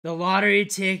The lottery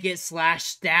ticket /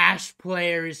 stash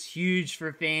player is huge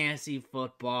for fantasy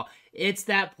football. It's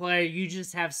that player you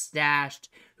just have stashed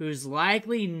who's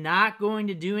likely not going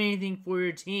to do anything for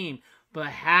your team, but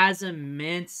has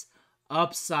immense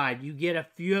upside. You get a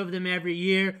few of them every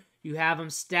year. You have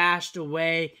them stashed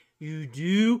away. You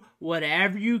do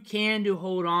whatever you can to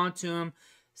hold on to them.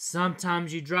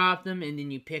 Sometimes you drop them and then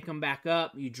you pick them back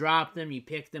up. You drop them, you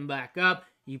pick them back up.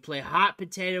 You play hot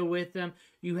potato with them.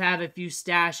 You have a few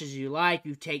stashes you like.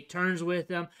 You take turns with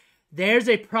them. There's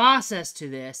a process to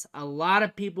this. A lot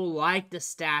of people like to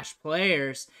stash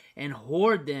players and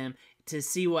hoard them to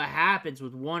see what happens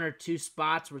with 1 or 2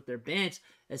 spots with their bench,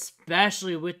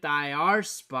 especially with the IR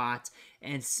spots,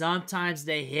 and sometimes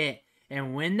they hit.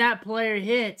 And when that player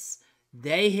hits,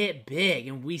 they hit big,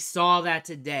 and we saw that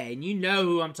today. And you know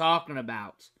who I'm talking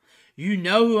about. You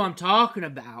know who I'm talking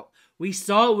about. We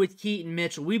saw it with Keaton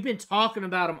Mitchell. We've been talking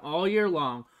about him all year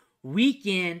long, week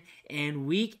in and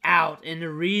week out. And the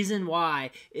reason why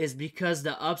is because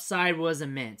the upside was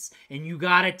immense. And you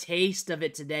got a taste of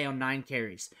it today on 9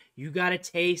 carries. You got a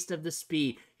taste of the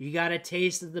speed. You got a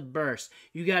taste of the burst.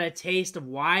 You got a taste of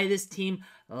why this team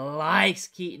likes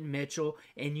Keaton Mitchell.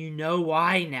 And you know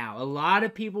why now. A lot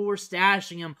of people were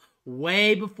stashing him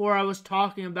way before I was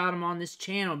talking about him on this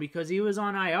channel because he was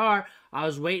on IR. I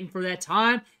was waiting for that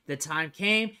time. The time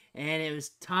came, and it was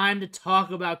time to talk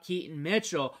about Keaton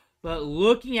Mitchell. But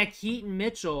looking at Keaton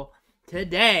Mitchell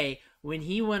today, when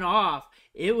he went off,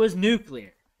 it was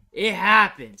nuclear. It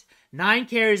happened. 9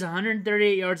 carries,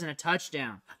 138 yards, and a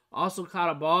touchdown. Also caught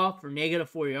a ball for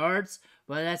 -4 yards,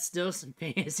 but that's still some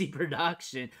fantasy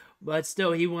production. But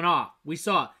still, he went off. We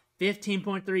saw it.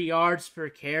 15.3 yards per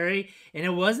carry, and it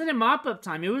wasn't in mop-up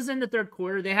time. It was in the third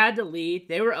quarter. They had to lead.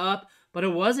 They were up, but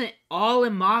it wasn't all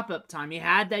in mop-up time. He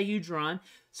had that huge run.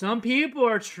 Some people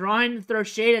are trying to throw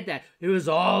shade at that. It was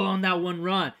all on that one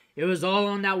run. It was all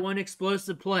on that one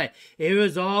explosive play. It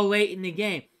was all late in the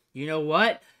game. You know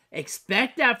what?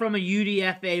 Expect that from a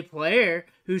UDFA player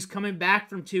who's coming back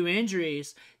from 2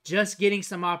 injuries, just getting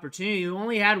some opportunity, who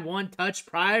only had 1 touch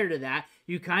prior to that.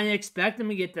 You kind of expect them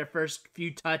to get their first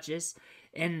few touches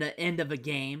in the end of a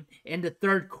game. In the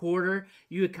third quarter,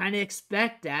 you would kind of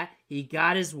expect that. He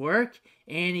got his work,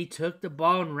 and he took the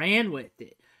ball and ran with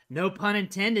it. No pun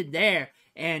intended there.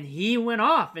 And he went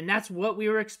off, and that's what we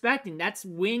were expecting. That's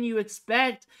when you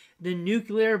expect the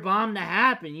nuclear bomb to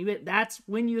happen. That's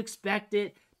when you expect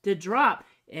it to drop.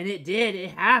 And it did.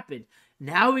 It happened.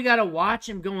 Now we got to watch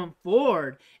him going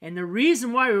forward. And the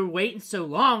reason why we were waiting so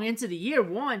long into the year,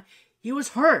 one, he was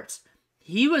hurt.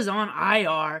 He was on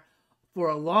IR for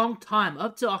a long time,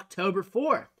 up to October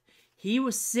 4th. He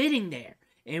was sitting there,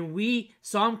 and we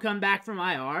saw him come back from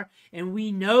IR, and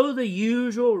we know the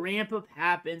usual ramp-up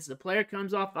happens. The player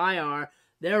comes off IR,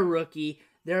 they're a rookie,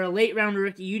 they're a late-round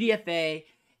rookie, UDFA,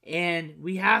 and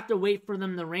we have to wait for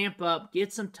them to ramp up,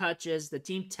 get some touches, the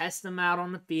team tests them out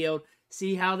on the field,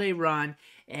 see how they run,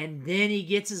 and then he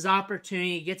gets his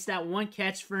opportunity, he gets that 1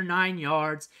 catch for 9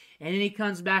 yards, and then he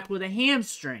comes back with a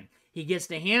hamstring. He gets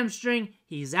the hamstring,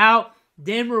 he's out,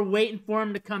 then we're waiting for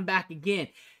him to come back again.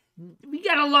 We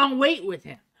got a long wait with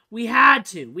him. We had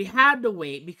to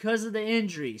wait because of the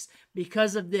injuries,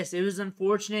 because of this. It was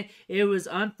unfortunate, it was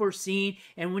unforeseen,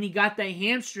 and when he got that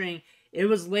hamstring, it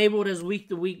was labeled as week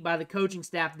to week by the coaching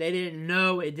staff. They didn't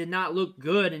know. It did not look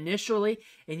good initially.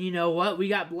 And you know what? We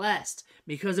got blessed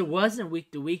because it wasn't week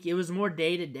to week. It was more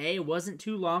day to day. It wasn't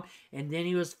too long. And then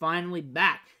he was finally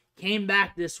back. Came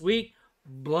back this week,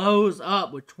 blows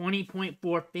up with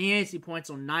 20.4 fantasy points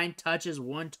on 9 touches,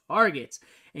 1 targets.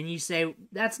 And you say,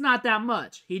 that's not that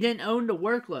much. He didn't own the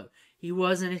workload. He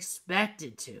wasn't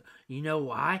expected to. You know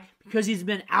why? Because he's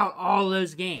been out all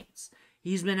those games.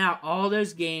 He's been out all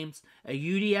those games, a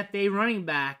UDFA running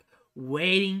back,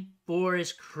 waiting for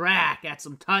his crack at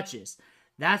some touches.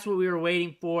 That's what we were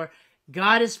waiting for.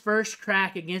 Got his first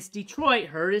crack against Detroit,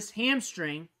 hurt his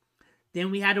hamstring.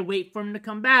 Then we had to wait for him to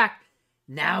come back.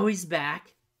 Now he's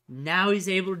back. Now he's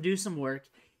able to do some work.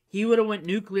 He would have went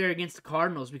nuclear against the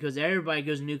Cardinals because everybody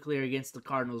goes nuclear against the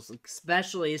Cardinals,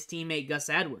 especially his teammate Gus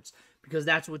Edwards, because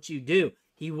that's what you do.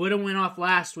 He would have went off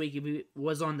last week if he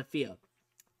was on the field.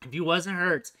 If he wasn't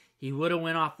hurt, he would have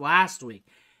went off last week.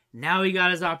 Now he got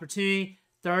his opportunity.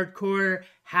 Third quarter,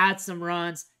 had some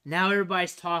runs. Now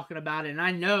everybody's talking about it. And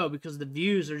I know because the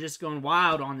views are just going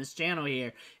wild on this channel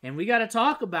here. And we got to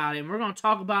talk about it. And we're going to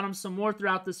talk about him some more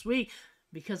throughout this week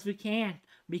because we can.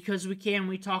 Because we can.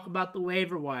 We talk about the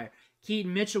waiver wire.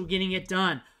 Keaton Mitchell getting it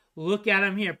done. Look at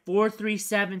him here.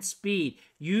 4.37 speed.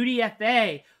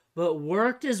 UDFA, but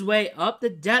worked his way up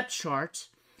the depth chart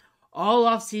all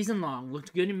off season long.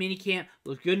 Looked good in minicamp,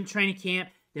 looked good in training camp,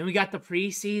 Then we got the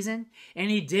preseason, and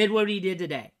he did what he did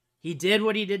today. He did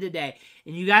what he did today.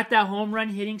 And you got that home run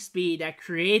hitting speed that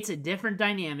creates a different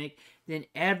dynamic than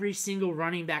every single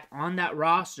running back on that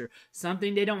roster.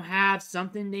 Something they don't have,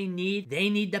 something they need. They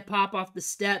need to pop off the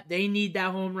step. They need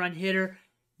that home run hitter.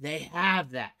 They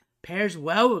have that. Pairs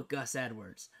well with Gus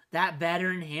Edwards. That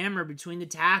veteran hammer between the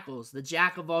tackles, the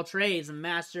jack of all trades, and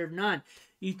master of none.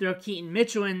 You throw Keaton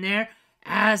Mitchell in there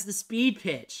as the speed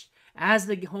pitch, as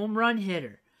the home run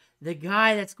hitter, the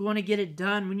guy that's going to get it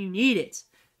done when you need it.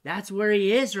 That's where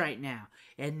he is right now.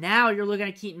 And now you're looking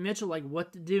at Keaton Mitchell like,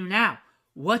 what to do now?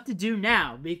 What to do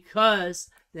now? Because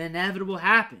the inevitable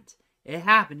happened. It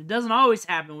happened. It doesn't always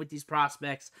happen with these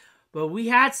prospects. But we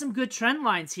had some good trend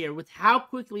lines here with how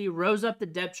quickly he rose up the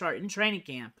depth chart in training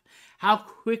camp, how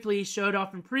quickly he showed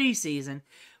off in preseason.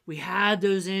 We had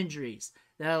those injuries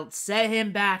that set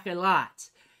him back a lot.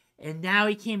 And now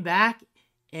he came back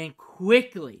and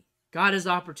quickly got his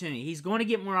opportunity. He's going to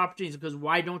get more opportunities because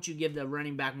why don't you give the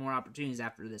running back more opportunities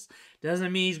after this?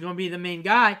 Doesn't mean he's going to be the main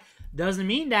guy. Doesn't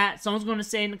mean that. Someone's going to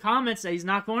say in the comments that he's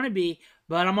not going to be.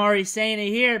 But I'm already saying it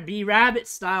here, B-Rabbit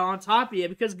style on top of you,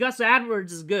 because Gus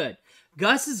Edwards is good.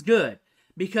 Gus is good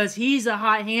because he's a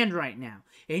hot hand right now.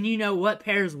 And you know what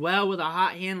pairs well with a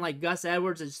hot hand like Gus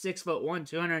Edwards is 6'1",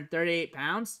 238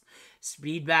 pounds?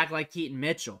 Speed back like Keaton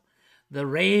Mitchell. The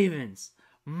Ravens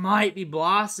might be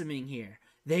blossoming here.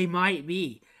 They might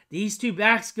be. These two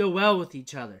backs go well with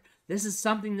each other. This is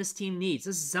something this team needs.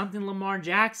 This is something Lamar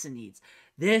Jackson needs.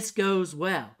 This goes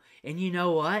well. And you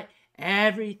know what?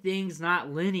 Everything's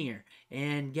not linear.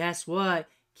 And guess what?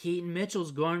 Keaton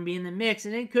Mitchell's going to be in the mix.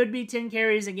 And it could be 10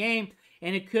 carries a game.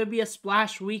 And it could be a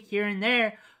splash week here and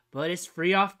there. But it's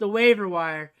free off the waiver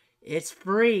wire. It's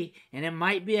free. And it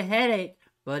might be a headache.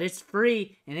 But it's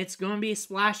free. And it's going to be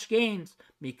splash games.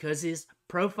 Because his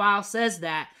profile says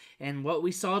that. And what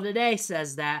we saw today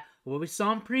says that. What we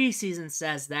saw in preseason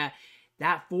says that.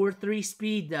 That 4.3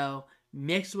 speed, though,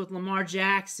 mixed with Lamar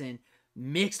Jackson,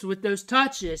 mixed with those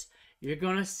touches, you're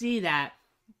going to see that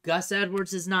Gus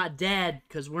Edwards is not dead,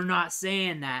 because we're not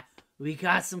saying that. We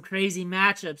got some crazy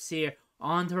matchups here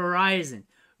on the horizon.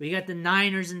 We got the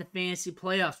Niners in the fantasy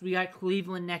playoffs. We got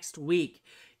Cleveland next week.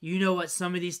 You know what,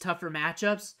 some of these tougher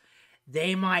matchups,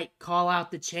 they might call out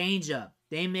the changeup.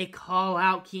 They may call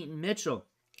out Keaton Mitchell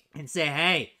and say,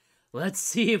 hey, let's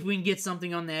see if we can get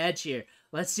something on the edge here.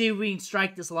 Let's see if we can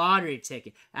strike this lottery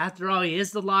ticket. After all, he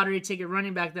is the lottery ticket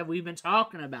running back that we've been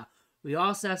talking about. We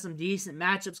also have some decent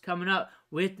matchups coming up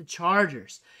with the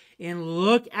Chargers. And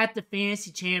look at the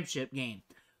fantasy championship game.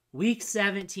 Week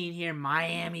 17 here,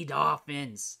 Miami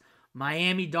Dolphins.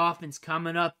 Miami Dolphins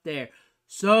coming up there.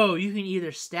 So you can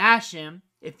either stash him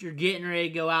if you're getting ready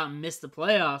to go out and miss the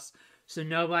playoffs so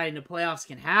nobody in the playoffs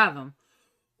can have him.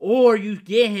 Or you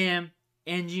get him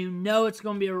and you know it's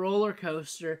going to be a roller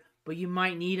coaster, but you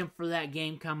might need him for that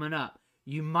game coming up.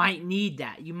 You might need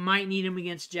that. You might need him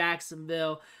against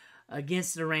Jacksonville,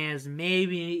 against the Rams,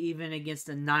 maybe even against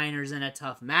the Niners in a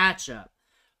tough matchup.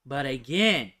 But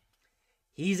again,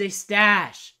 he's a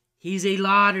stash. He's a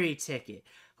lottery ticket.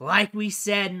 Like we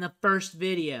said in the first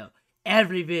video,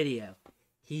 every video,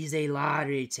 he's a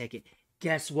lottery ticket.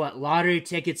 Guess what? Lottery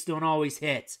tickets don't always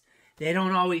hit. They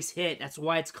don't always hit. That's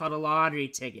why it's called a lottery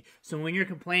ticket. So when you're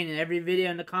complaining every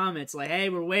video in the comments like, hey,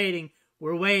 we're waiting.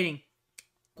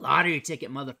 Lottery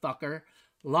ticket, motherfucker.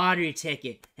 Lottery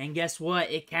ticket. And guess what?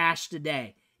 It cashed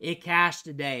today. It cashed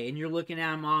today. And you're looking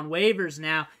at him on waivers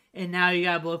now, and now you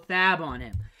got to blow fab on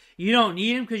him. You don't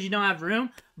need him because you don't have room,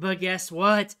 but guess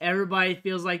what? Everybody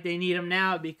feels like they need him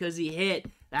now because he hit.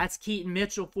 That's Keaton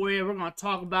Mitchell for you. We're going to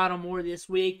talk about him more this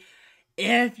week.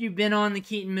 If you've been on the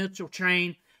Keaton Mitchell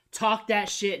train, talk that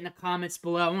shit in the comments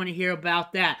below. I want to hear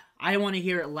about that. I want to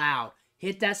hear it loud.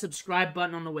 Hit that subscribe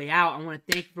button on the way out. I want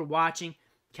to thank you for watching.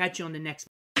 Catch you on the next